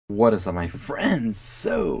What is up, my friends?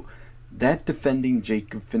 So, that Defending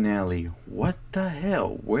Jacob finale, what the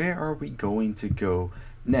hell? Where are we going to go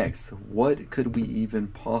next? What could we even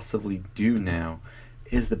possibly do now?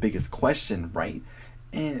 Is the biggest question, right?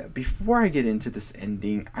 And before I get into this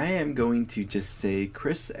ending, I am going to just say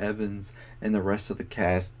Chris Evans and the rest of the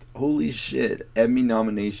cast, holy shit, Emmy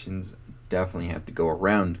nominations definitely have to go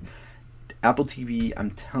around. Apple TV, I'm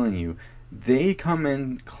telling you, they come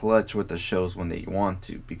in clutch with the shows when they want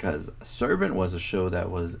to, because Servant was a show that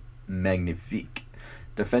was magnifique.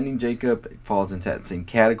 Defending Jacob falls into that same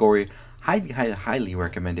category. Highly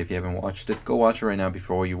recommend if you haven't watched it. Go watch it right now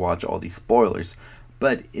before you watch all these spoilers.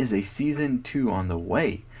 But is a season 2 on the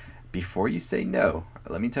way? Before you say no,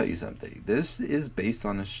 let me tell you something. This is based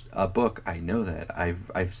on a book. I know that.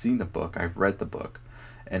 I've seen the book. I've read the book,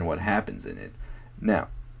 and what happens in it. Now,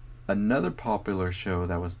 another popular show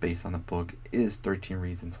that was based on the book is 13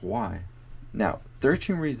 Reasons Why. Now,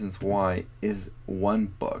 13 Reasons Why is one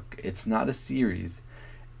book. It's not a series.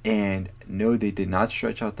 And no, they did not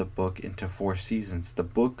stretch out the book into 4 seasons. The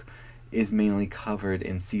book is mainly covered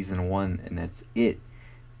in season 1, and that's it.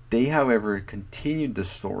 They, however, continued the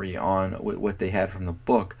story on with what they had from the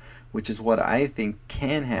book, which is what I think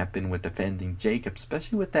can happen with Defending Jacob,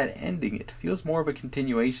 especially with that ending. It feels more of a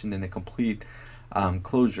continuation than a complete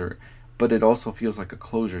closure, but it also feels like a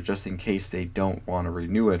closure just in case they don't want to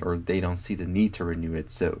renew it or they don't see the need to renew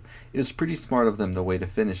it. So it was pretty smart of them the way to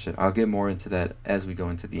finish it. I'll get more into that as we go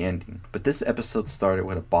into the ending. But this episode started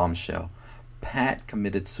with a bombshell. Pat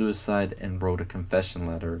committed suicide and wrote a confession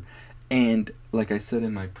letter. And like I said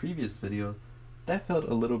in my previous video, that felt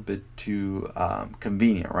a little bit too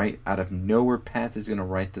convenient, right? Out of nowhere, Pat is going to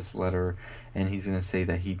write this letter and he's going to say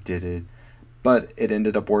that he did it. But it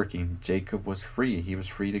ended up working. Jacob was free. He was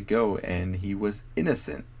free to go, and he was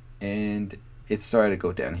innocent. And it started to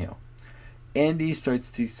go downhill. Andy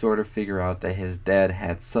starts to sort of figure out that his dad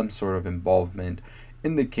had some sort of involvement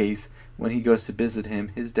in the case. When he goes to visit him,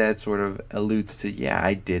 his dad sort of alludes to, yeah,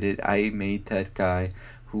 I did it. I made that guy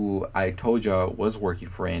who I told you was working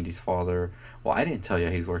for Andy's father. Well, I didn't tell you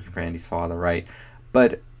he's working for Andy's father, right?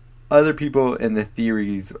 But other people in the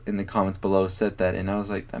theories in the comments below said that, and I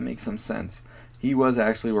was like, that makes some sense. He was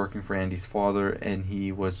actually working for Andy's father, and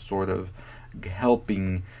he was sort of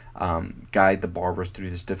helping guide the barbers through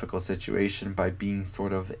this difficult situation by being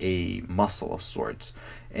sort of a muscle of sorts.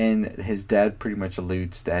 And his dad pretty much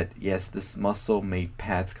alludes that, yes, this muscle made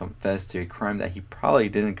Pat confess to a crime that he probably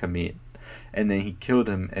didn't commit, and then he killed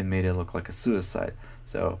him and made it look like a suicide.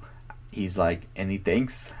 So he's like, any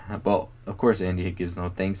thanks? Well, of course, Andy gives no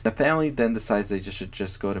thanks. The family then decides they should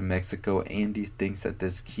just go to Mexico. Andy thinks that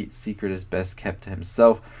this secret is best kept to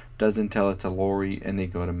himself, doesn't tell it to Lori, and they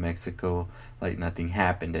go to Mexico like nothing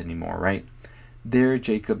happened anymore, right? There,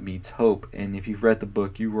 Jacob meets Hope, and if you've read the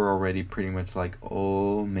book, you were already pretty much like,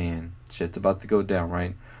 oh man, shit's about to go down,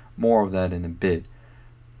 right? More of that in a bit.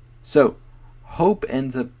 So, Hope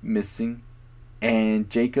ends up missing, and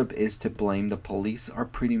Jacob is to blame. The police are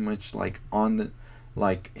pretty much like on the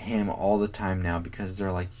him all the time now, because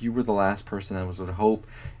they're like, you were the last person that was with Hope.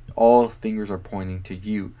 All fingers are pointing to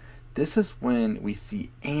you. This is when we see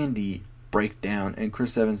Andy break down, and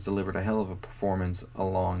Chris Evans delivered a hell of a performance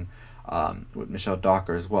along with Michelle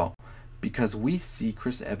Docker as well, because we see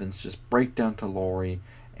Chris Evans just break down to Lori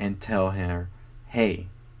and tell her, hey,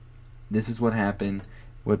 this is what happened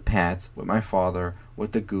with Pat, with my father,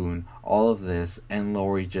 with the goon, all of this, and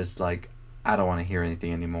Lori just like, I don't want to hear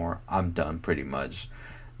anything anymore. I'm done, pretty much.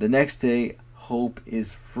 The next day, Hope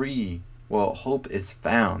is free. Well, Hope is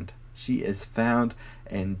found. She is found,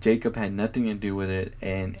 and Jacob had nothing to do with it,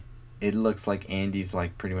 and it looks like Andy's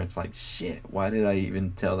like pretty much like, shit, why did I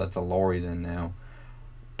even tell that to Lori then now?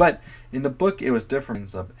 But in the book, it was different.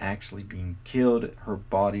 Ends up actually being killed. Her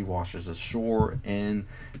body washes ashore, and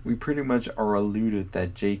we pretty much are alluded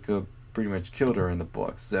that Jacob pretty much killed her in the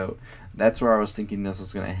book. So that's where I was thinking this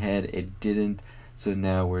was going to head. It didn't. So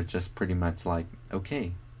now we're just pretty much like,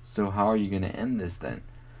 okay, so how are you going to end this then?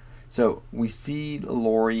 So we see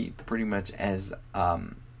Lori pretty much, as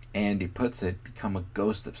Andy puts it, become a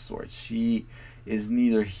ghost of sorts. She is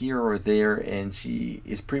neither here or there, and she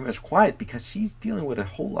is pretty much quiet because she's dealing with a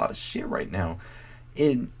whole lot of shit right now.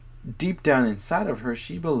 And deep down inside of her,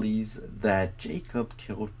 she believes that Jacob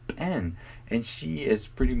killed Ben, and she is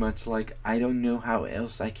pretty much like, I don't know how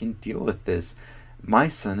else I can deal with this. My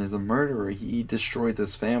son is a murderer. He destroyed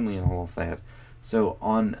this family and all of that. So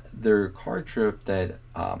on their car trip that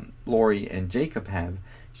Lori and Jacob have,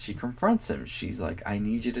 she confronts him. She's like, I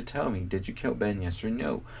need you to tell me, did you kill Ben, yes or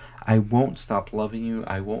no? I won't stop loving you.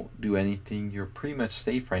 I won't do anything. You're pretty much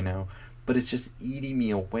safe right now, but it's just eating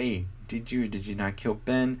me away. Did you or did you not kill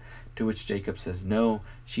Ben? To which Jacob says no.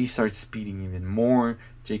 She starts speeding even more.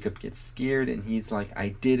 Jacob gets scared and he's like, I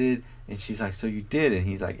did it. And she's like, so you did? And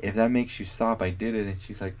he's like, if that makes you stop, I did it. And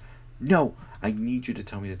she's like, no, I need you to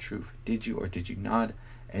tell me the truth. Did you or did you not?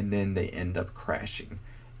 And then they end up crashing.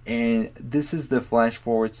 And this is the flash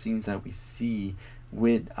forward scenes that we see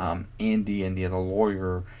with Andy and the other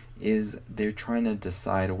lawyer. Is they're trying to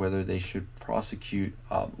decide whether they should prosecute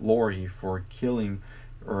Lori for killing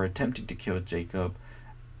or attempting to kill Jacob,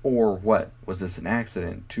 or what was this an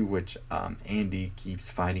accident? To which Andy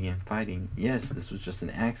keeps fighting and fighting. Yes, this was just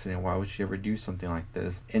an accident. Why would she ever do something like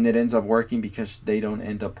this? And it ends up working because they don't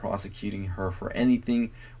end up prosecuting her for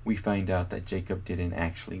anything. We find out that Jacob didn't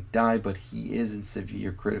actually die, but he is in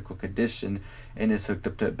severe critical condition and is hooked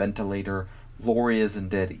up to a ventilator. Lori isn't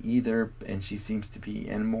dead either, and she seems to be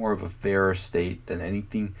in more of a fairer state than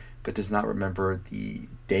anything, but does not remember the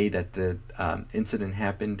day that the incident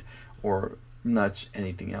happened or much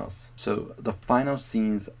anything else. So the final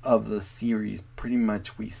scenes of the series, pretty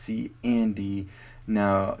much we see Andy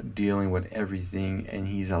now dealing with everything, and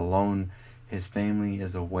he's alone. His family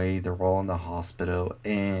is away. They're all in the hospital,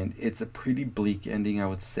 and it's a pretty bleak ending, I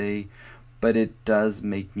would say. But it does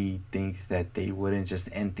make me think that they wouldn't just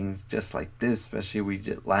end things just like this,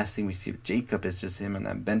 especially last thing we see of Jacob is just him on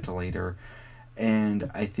that ventilator. And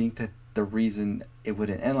I think that the reason it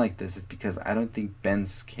wouldn't end like this is because I don't think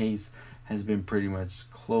Ben's case has been pretty much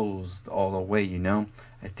closed all the way, you know?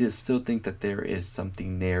 I still think that there is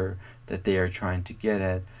something there that they are trying to get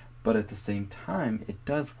at, but at the same time, it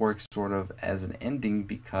does work sort of as an ending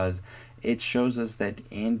because it shows us that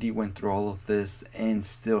Andy went through all of this and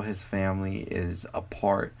still his family is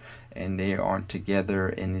apart and they aren't together,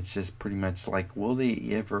 and it's just pretty much like, will they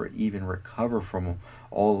ever even recover from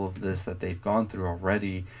all of this that they've gone through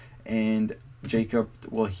already? And Jacob,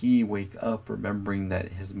 will he wake up remembering that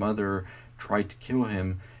his mother tried to kill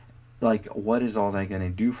him? Like, what is all that going to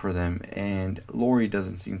do for them? And Lori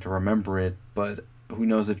doesn't seem to remember it, but who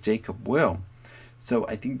knows if Jacob will. So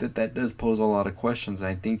I think that that does pose a lot of questions.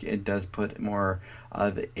 I think it does put more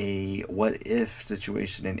of a what if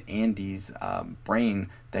situation in Andy's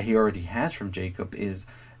brain that he already has from Jacob. Is,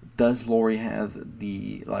 does Lori have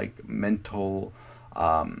the like mental,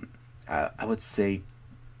 I would say,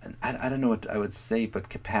 I don't know what I would say, but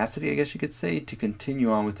capacity, I guess you could say, to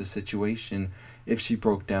continue on with the situation if she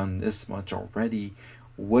broke down this much already?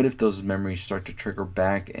 What if those memories start to trigger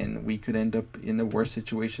back and we could end up in a worse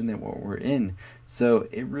situation than what we're in? So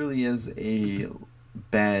it really is a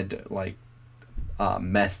bad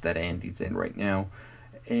mess that Andy's in right now.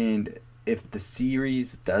 And if the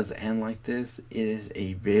series does end like this, it is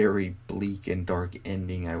a very bleak and dark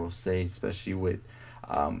ending, I will say, especially with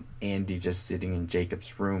Andy just sitting in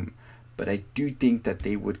Jacob's room. But I do think that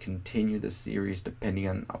they would continue the series depending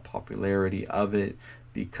on the popularity of it,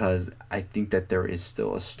 because I think that there is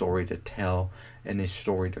still a story to tell and a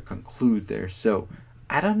story to conclude there. So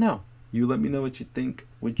I don't know. You let me know what you think.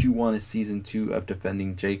 Would you want a season 2 of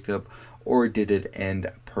Defending Jacob, or did it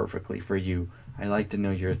end perfectly for you? I'd like to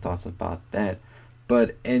know your thoughts about that.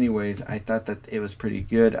 But anyways, I thought that it was pretty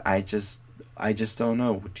good. I just don't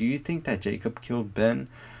know. Do you think that Jacob killed Ben,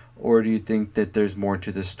 or do you think that there's more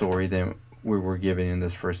to the story than we were given in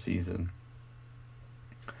this first season?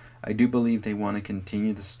 I do believe they want to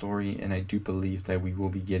continue the story, and I do believe that we will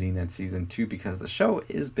be getting that season 2 because the show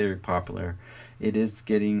is very popular. It is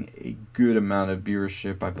getting a good amount of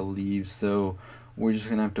viewership, I believe, so we're just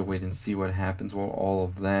going to have to wait and see what happens with all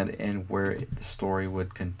of that and where the story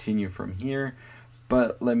would continue from here.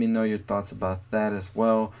 But let me know your thoughts about that as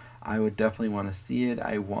well. I would definitely want to see it.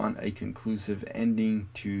 I want a conclusive ending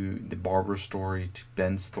to the Barbara story, to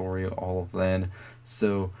Ben's story, all of that.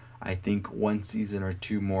 So I think one season or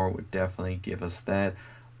 2 more would definitely give us that.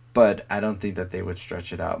 But I don't think that they would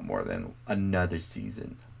stretch it out more than another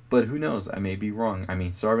season. But who knows? I may be wrong. I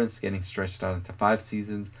mean, Sarvin's getting stretched out into 5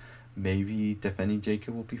 seasons. Maybe Defending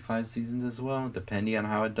Jacob will be 5 seasons as well, depending on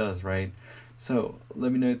how it does, right? So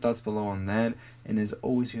let me know your thoughts below on that. And as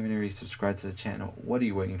always, if you haven't already subscribed to the channel, what are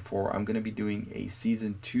you waiting for? I'm going to be doing a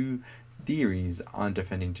season 2 theories on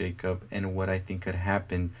Defending Jacob and what I think could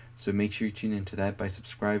happen. So make sure you tune into that by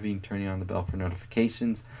subscribing, turning on the bell for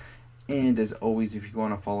notifications. And as always, if you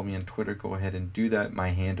want to follow me on Twitter, go ahead and do that. My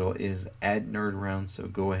handle is @NerdRound, so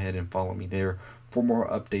go ahead and follow me there for more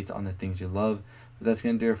updates on the things you love. But that's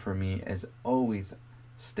going to do it for me. As always,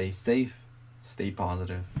 stay safe, stay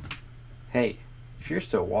positive. Hey, if you're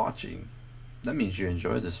still watching, that means you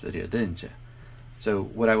enjoyed this video, didn't you? So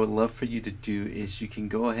what I would love for you to do is you can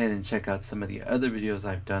go ahead and check out some of the other videos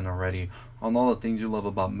I've done already on all the things you love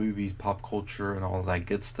about movies, pop culture, and all of that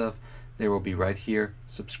good stuff. They will be right here.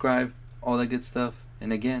 Subscribe, all that good stuff.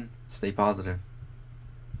 And again, stay positive.